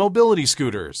chairs, and mobility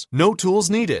scooters. No tools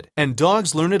needed, and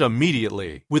dogs learn it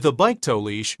immediately. With a Bike Tow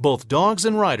Leash, both dogs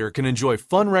and rider can enjoy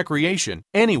fun recreation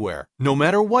anywhere, no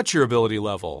matter what your ability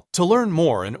level. To learn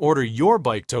more and order your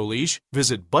Bike Tow Leash,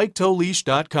 visit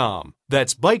BikeTowLeash.com.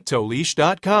 That's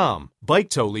BikeTowLeash.com. Bike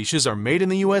Tow Leashes are made in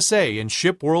the USA and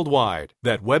ship worldwide.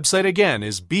 That website again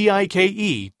is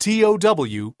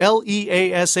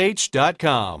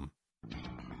BikeTowLeash.com.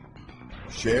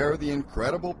 Share the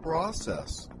incredible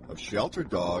process of shelter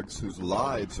dogs whose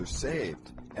lives are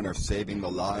saved and are saving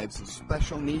the lives of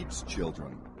special needs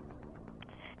children.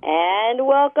 And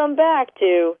welcome back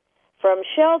to From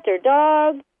Shelter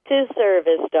Dog to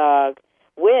Service Dog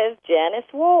with Janice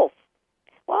Wolf.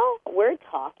 Well, we're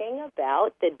talking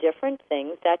about the different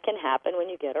things that can happen when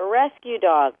you get a rescue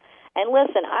dog. And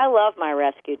listen, I love my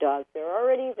rescue dogs. They're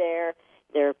already there.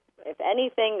 If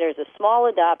anything, there's a small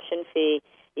adoption fee.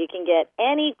 You can get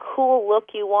any cool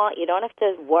look you want. You don't have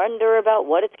to wonder about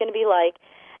what it's going to be like.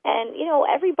 And, you know,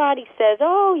 everybody says,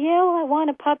 oh, yeah, well, I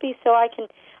want a puppy so I can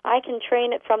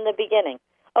train it from the beginning.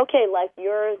 Okay, like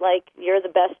you're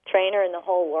the best trainer in the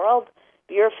whole world.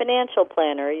 You're a financial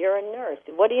planner. You're a nurse.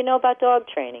 What do you know about dog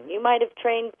training? You might have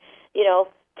trained,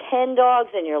 10 dogs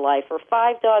in your life or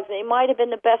 5 dogs, and they might have been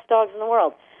the best dogs in the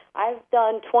world. I've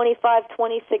done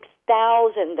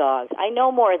 26,000 dogs. I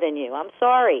know more than you. I'm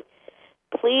sorry.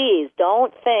 Please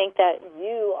don't think that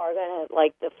you are going to,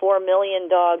 like the 4 million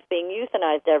dogs being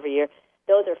euthanized every year.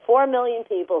 Those are 4 million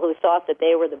people who thought that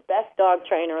they were the best dog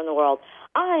trainer in the world.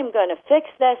 I'm going to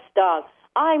fix this dog.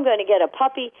 I'm going to get a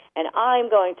puppy, and I'm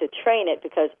going to train it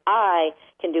because I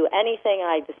can do anything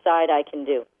I decide I can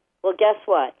do. Well, guess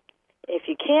what? If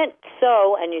you can't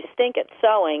sew and you stink at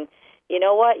sewing, you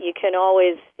know what? You can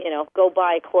always, go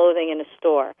buy clothing in a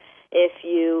store. If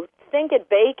you stink at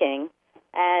baking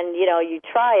and, you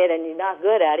try it and you're not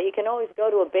good at it, you can always go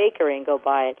to a bakery and go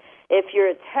buy it. If you're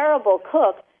a terrible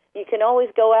cook, you can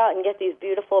always go out and get these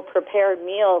beautiful prepared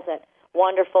meals at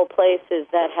wonderful places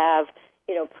that have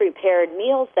prepared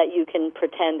meals that you can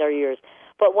pretend are yours.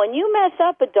 But when you mess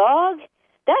up a dog,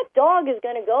 that dog is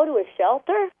going to go to a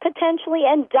shelter, potentially,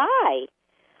 and die,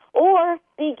 or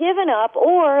be given up,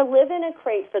 or live in a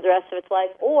crate for the rest of its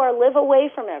life, or live away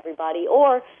from everybody,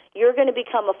 or you're going to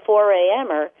become a 4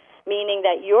 a.m.er, meaning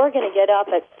that you're going to get up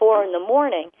at 4 in the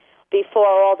morning before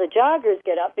all the joggers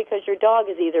get up because your dog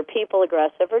is either people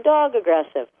aggressive or dog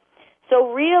aggressive.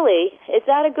 So really, is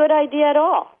that a good idea at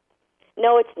all?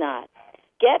 No, it's not.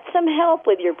 Get some help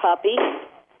with your puppy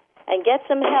and get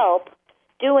some help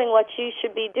doing what you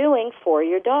should be doing for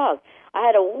your dog. I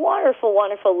had a wonderful,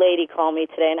 wonderful lady call me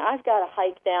today, and I've got to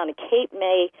hike down to Cape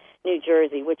May, New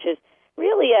Jersey, which is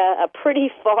really a pretty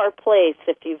far place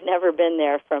if you've never been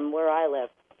there from where I live.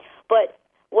 But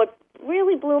what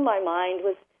really blew my mind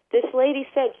was this lady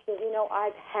said, she says,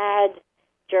 I've had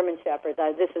German Shepherds.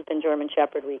 This has been German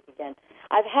Shepherd week again.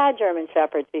 I've had German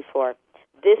Shepherds before.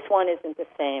 This one isn't the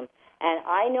same. And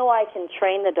I know I can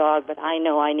train the dog, but I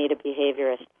know I need a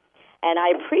behaviorist. And I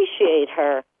appreciate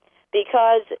her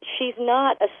because she's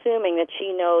not assuming that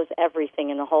she knows everything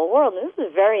in the whole world. And this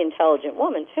is a very intelligent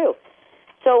woman, too.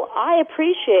 So I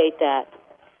appreciate that.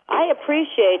 I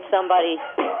appreciate somebody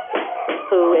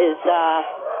who is,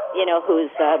 who's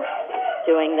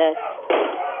doing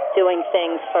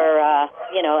things for,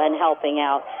 and helping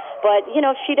out. But,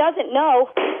 if she doesn't know,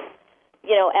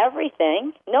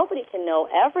 everything, nobody can know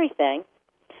everything.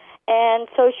 And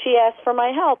so she asked for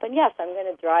my help. And, yes, I'm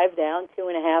going to drive down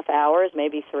 2.5 hours,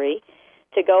 maybe 3,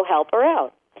 to go help her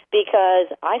out. Because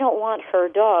I don't want her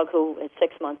dog, who is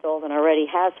 6 months old and already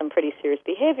has some pretty serious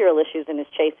behavioral issues and is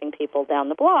chasing people down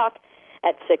the block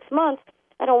at 6 months,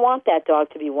 I don't want that dog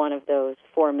to be one of those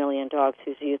 4 million dogs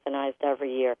who's euthanized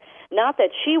every year. Not that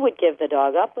she would give the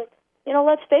dog up, but,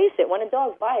 let's face it, when a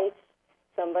dog bites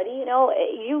somebody,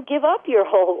 you give up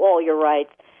all your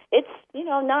rights. It's,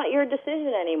 not your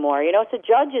decision anymore. It's a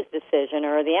judge's decision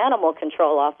or the animal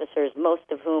control officers,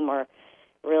 most of whom are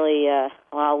really,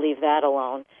 I'll leave that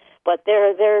alone. But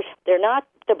they're not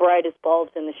the brightest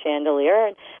bulbs in the chandelier,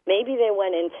 and maybe they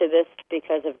went into this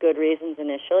because of good reasons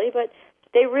initially, but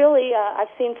they really, I've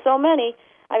seen so many.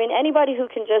 I mean, anybody who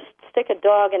can just stick a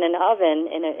dog in an oven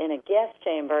in a gas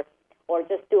chamber or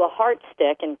just do a heart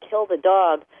stick and kill the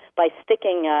dog by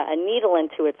sticking a needle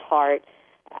into its heart,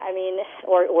 I mean,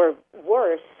 or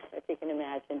worse, if you can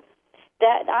imagine.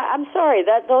 I'm sorry,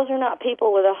 those are not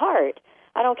people with a heart.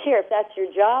 I don't care if that's your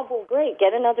job. Well, great,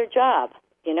 get another job,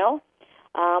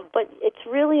 But it's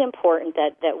really important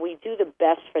that we do the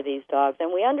best for these dogs,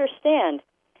 and we understand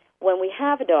when we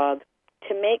have a dog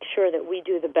to make sure that we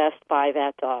do the best by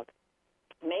that dog.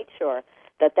 Make sure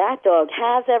that dog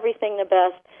has everything the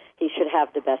best. He should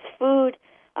have the best food.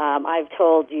 I've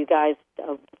told you guys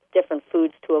different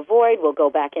foods to avoid. We'll go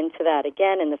back into that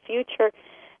again in the future.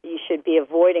 You should be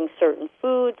avoiding certain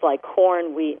foods like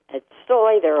corn, wheat, and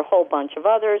soy. There are a whole bunch of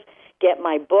others. Get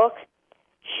my book,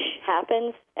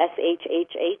 Happens,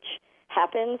 SHHH,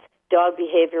 Happens, Dog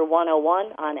Behavior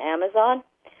 101 on Amazon.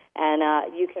 And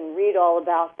you can read all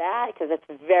about that because it's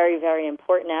a very, very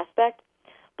important aspect.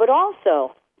 But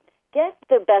also, get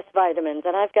the best vitamins.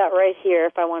 And I've got right here,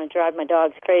 if I want to drive my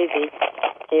dogs crazy,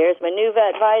 here's my new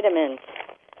vet vitamins.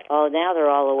 Oh, now they're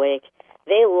all awake.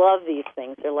 They love these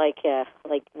things. They're like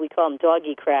we call them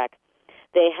doggy crack.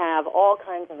 They have all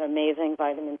kinds of amazing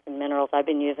vitamins and minerals. I've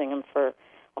been using them for,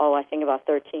 I think about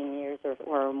 13 years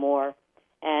or more.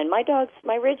 And my dogs,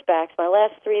 my Ridgebacks, my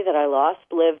last 3 that I lost,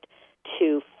 lived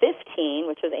to 15,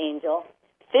 which was Angel,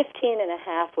 15 and a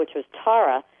half, which was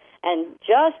Tara, and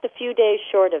just a few days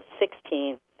short of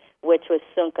 16, which was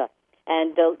Sunka.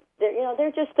 And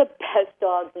they're just the best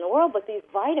dogs in the world. But these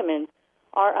vitamins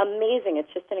are amazing.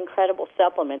 It's just an incredible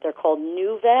supplement. They're called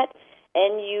NuVet,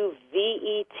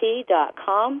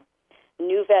 NuVet.com.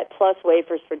 NuVet Plus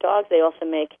wafers for dogs. They also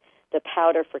make the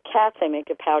powder for cats. They make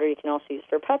a powder you can also use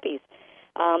for puppies.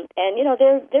 And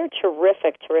they're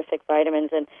terrific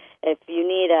vitamins. And if you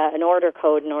need an order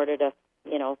code in order to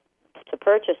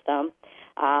purchase them,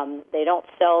 they don't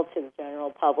sell to the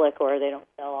general public or they don't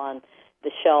sell on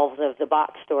the shelves of the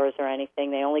box stores or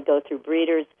anything. They only go through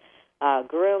breeders,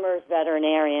 groomers,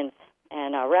 veterinarians,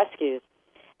 and rescues.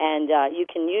 And you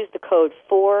can use the code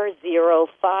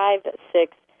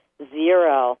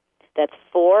 40560. That's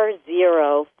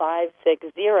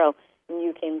 40560, and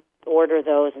you can order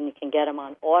those, and you can get them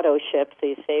on auto ship, so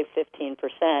you save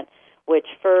 15%, which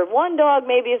for one dog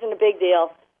maybe isn't a big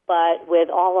deal, but with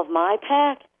all of my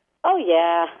pack, oh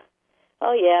yeah,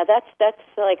 that's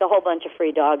like a whole bunch of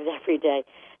free dogs every day.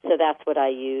 So that's what I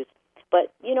use.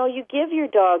 But, you give your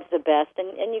dogs the best,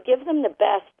 and you give them the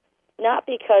best not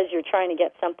because you're trying to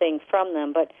get something from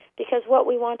them, but because what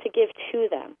we want to give to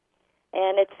them.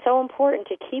 And it's so important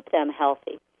to keep them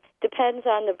healthy. Depends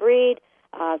on the breed.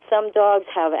 Some dogs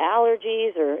have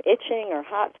allergies or itching or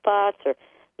hot spots or,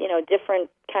 different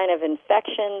kind of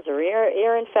infections or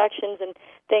ear infections and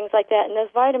things like that. And those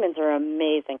vitamins are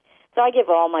amazing. So I give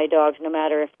all my dogs, no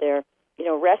matter if they're,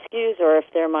 rescues or if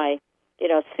they're my,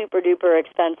 super-duper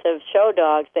expensive show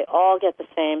dogs, they all get the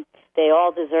same. They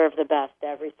all deserve the best.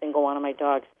 Every single one of my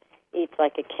dogs eats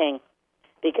like a king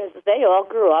because they all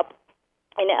grew up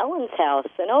in Ellen's house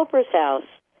and Oprah's house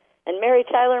and Mary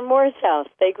Tyler Moore's house.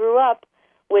 They grew up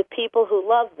with people who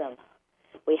love them.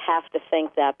 We have to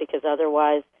think that because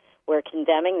otherwise we're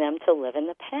condemning them to live in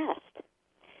the past.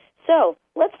 So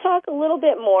let's talk a little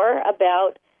bit more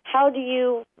about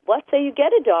let's say you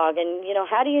get a dog, and,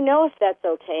 how do you know if that's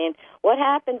okay, and what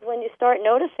happens when you start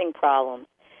noticing problems?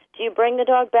 Do you bring the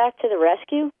dog back to the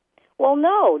rescue? Well,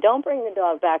 no, don't bring the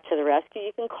dog back to the rescue.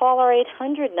 You can call our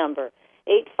 800 number,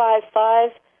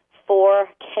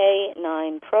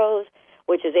 855-4K9-PROS,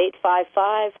 which is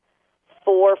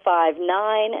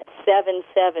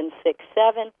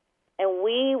 855-459-7767, and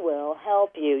we will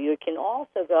help you. You can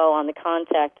also go on the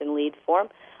contact and lead form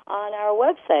on our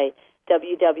website,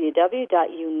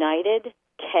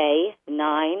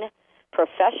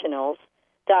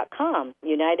 www.unitedk9professionals.com.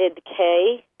 United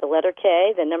K, the letter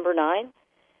K, the number 9,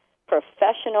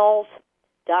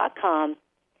 professionals.com.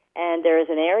 And there is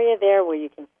an area there where you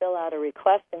can fill out a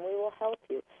request, and we will help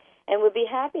you. And we'd be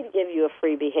happy to give you a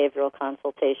free behavioral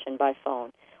consultation by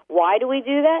phone. Why do we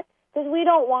do that? Because we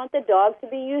don't want the dog to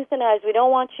be euthanized. We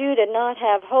don't want you to not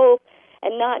have hope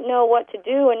and not know what to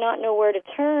do and not know where to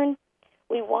turn.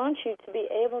 We want you to be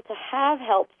able to have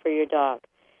help for your dog,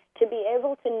 to be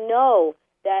able to know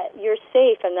that you're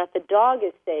safe and that the dog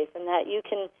is safe and that you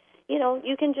can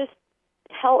just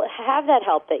have that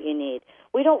help that you need.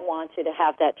 We don't want you to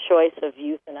have that choice of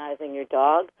euthanizing your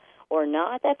dog or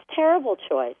not. That's a terrible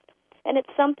choice. And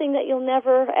it's something that you'll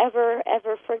never, ever,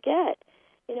 ever forget.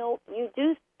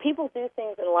 People do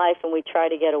things in life and we try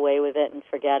to get away with it and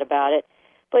forget about it.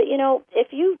 But,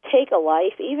 if you take a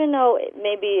life, even though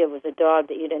maybe it was a dog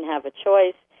that you didn't have a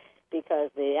choice because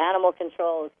the animal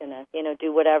control is going to,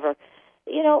 do whatever,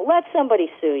 let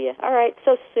somebody sue you. All right,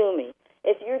 so sue me.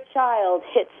 If your child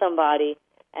hit somebody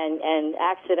and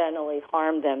accidentally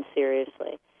harmed them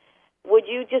seriously, would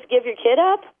you just give your kid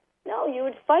up? No, you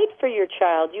would fight for your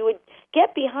child. You would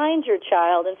get behind your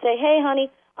child and say, hey, honey,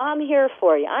 I'm here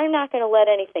for you. I'm not going to let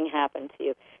anything happen to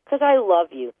you because I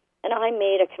love you and I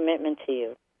made a commitment to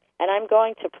you and I'm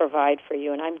going to provide for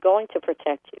you and I'm going to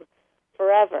protect you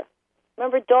forever.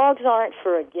 Remember, dogs aren't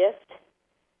for a gift.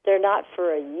 They're not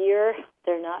for a year.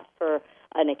 They're not for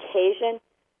an occasion.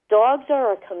 Dogs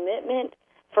are a commitment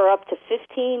for up to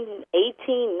 15,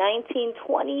 18, 19,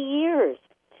 20 years.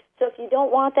 So if you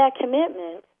don't want that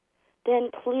commitment, then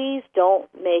please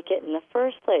don't make it in the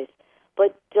first place.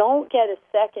 But don't get a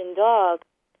second dog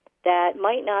that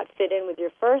might not fit in with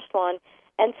your first one,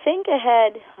 and think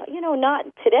ahead, not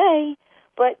today,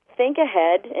 but think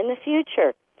ahead in the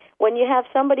future. When you have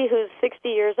somebody who's 60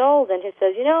 years old and who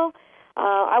says,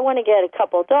 I want to get a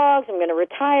couple dogs, I'm going to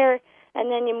retire,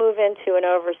 and then you move into an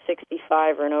over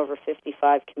 65 or an over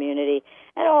 55 community,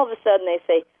 and all of a sudden they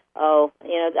say,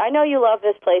 I know you love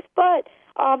this place, but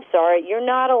I'm sorry, you're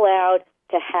not allowed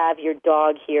to have your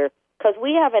dog here because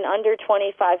we have an under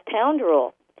 25-pound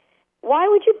rule. Why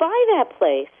would you buy that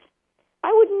place?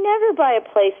 I would never buy a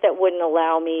place that wouldn't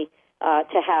allow me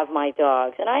to have my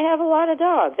dogs. And I have a lot of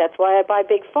dogs. That's why I buy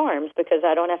big farms, because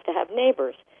I don't have to have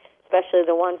neighbors, especially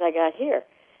the ones I got here.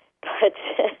 But,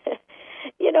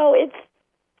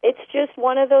 it's just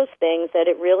one of those things that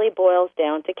it really boils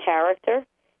down to character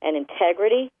and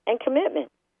integrity and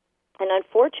commitment. And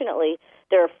unfortunately,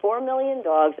 there are 4 million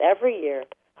dogs every year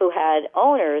who had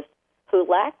owners who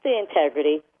lacked the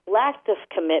integrity, lacked the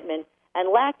commitment, and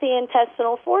lacked the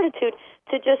intestinal fortitude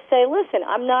to just say, listen,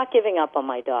 I'm not giving up on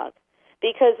my dog.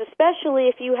 Because especially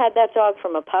if you had that dog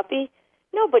from a puppy,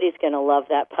 nobody's going to love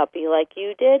that puppy like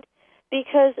you did,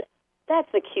 because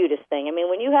that's the cutest thing. I mean,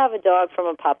 when you have a dog from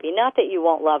a puppy, not that you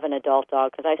won't love an adult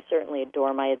dog, because I certainly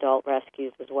adore my adult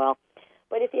rescues as well,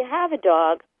 but if you have a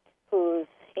dog who's,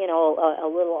 a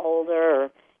little older or,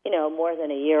 more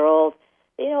than a year old,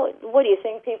 what do you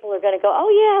think? People are going to go, oh,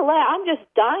 yeah, I'm just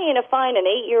dying to find an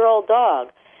 8-year-old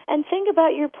dog. And think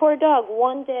about your poor dog.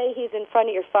 One day he's in front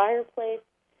of your fireplace.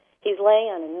 He's laying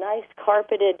on a nice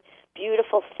carpeted,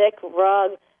 beautiful, thick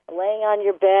rug, laying on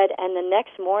your bed, and the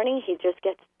next morning he just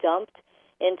gets dumped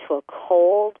into a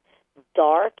cold,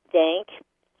 dark, dank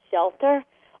shelter.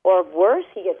 Or worse,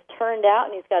 he gets turned out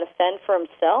and he's got to fend for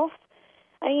himself.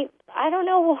 I mean, I don't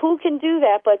know who can do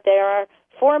that, but there are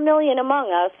 4 million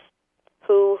among us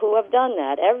who have done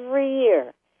that every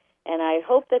year. And I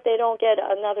hope that they don't get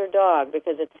another dog,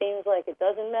 because it seems like it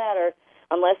doesn't matter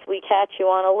unless we catch you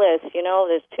on a list.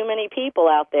 There's too many people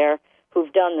out there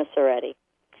who've done this already.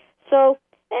 So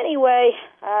anyway,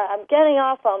 I'm getting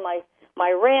off on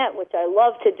my rant, which I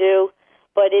love to do,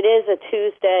 but it is a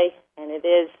Tuesday, and it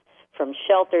is From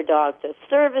Shelter Dog to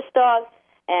Service Dog,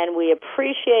 and we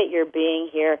appreciate your being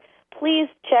here. Please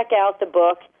check out the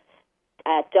book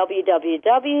at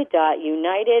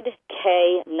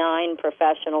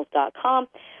www.unitedk9professionals.com.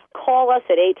 Call us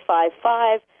at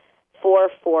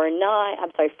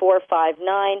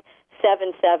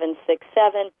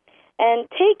 459-7767, And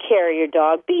take care of your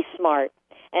dog. Be smart.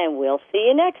 And we'll see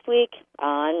you next week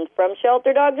on From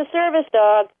Shelter Dog to Service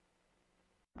Dog.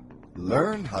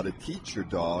 Learn how to teach your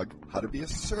dog how to be a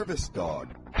service dog.